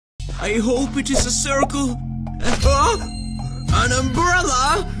I hope it is a circle. An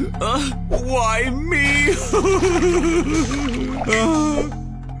umbrella? Why me?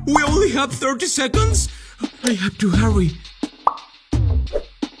 We only have 30 seconds. I have to hurry.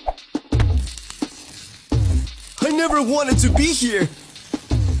 I never wanted to be here.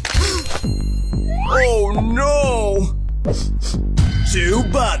 Oh no! Too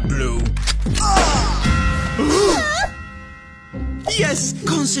bad, Blue. Yes,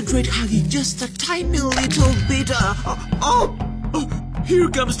 concentrate, Huggy. Just a tiny little bit. Here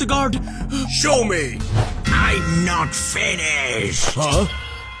comes the guard. Show me. I'm not finished. Huh?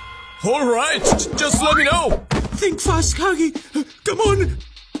 All right, just let me know. Think fast, Huggy. Come on.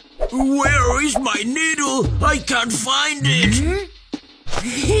 Where is my needle? I can't find it.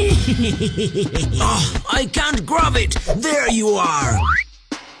 I can't grab it. There you are.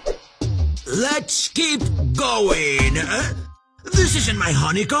 Let's keep going. This isn't my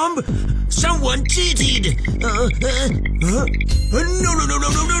honeycomb. Someone cheated. No.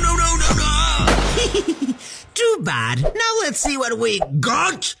 Too bad. Now let's see what we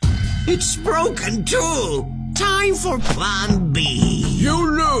got. It's broken too. Time for plan B. You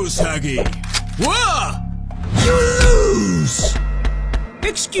lose, Huggy. Whoa! You lose.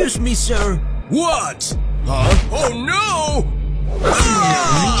 Excuse me, sir. What? Huh? Oh no!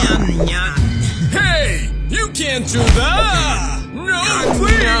 Ah! Hey! You can't do that! No,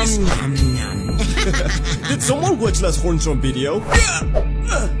 please! Did someone watch last Hornstorm video?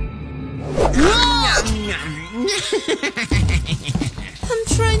 I'm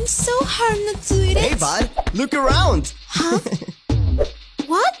trying so hard not to eat it. Hey, bud, look around. Huh?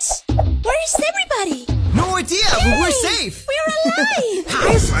 What? Where is everybody? No idea, but we're safe. We're alive.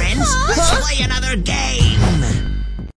 Hi, friends. Let's play another game.